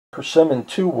Persimmon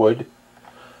 2 wood.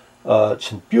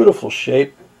 It's in beautiful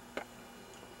shape.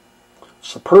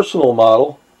 It's a personal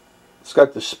model. It's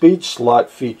got the Speedslot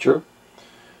feature.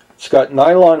 It's got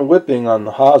nylon whipping on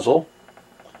the hosel.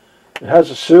 It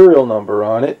has a serial number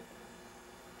on it.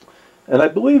 And I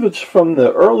believe it's from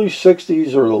the early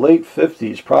 60s or the late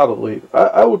 50s, probably.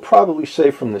 I would probably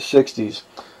say from the 60s.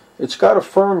 It's got a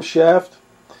firm shaft.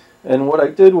 And what I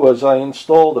did was I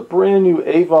installed a brand new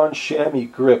Avon chamois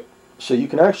grip. So you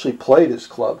can actually play this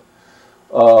club.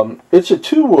 It's a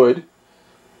 2 wood,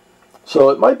 so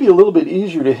it might be a little bit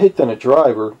easier to hit than a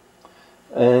driver,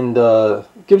 and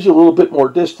gives you a little bit more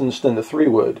distance than the 3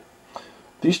 wood.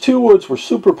 These 2 woods were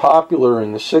super popular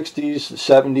in the 60s, the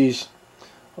 70s.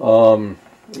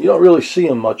 You don't really see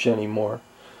them much anymore.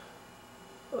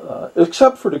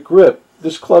 Except for the grip,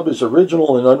 this club is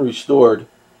original and unrestored.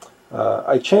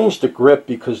 I changed the grip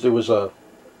because there was a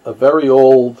very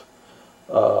old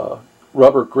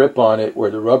rubber grip on it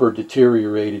where the rubber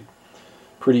deteriorated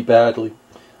pretty badly.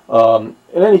 In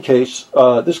any case,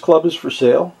 this club is for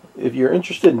sale. If you're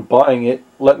interested in buying it,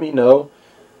 let me know.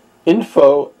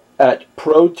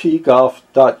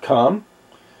 info@protgolf.com,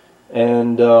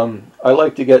 and I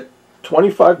like to get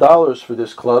 $25 for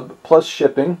this club plus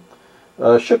shipping.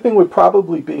 Shipping would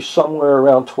probably be somewhere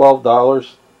around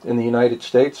 $12 in the United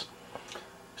States.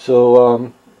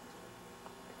 So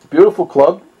beautiful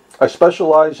club. I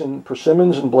specialize in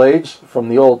persimmons and blades from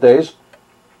the old days.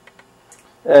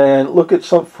 And look at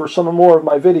for some more of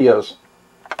my videos.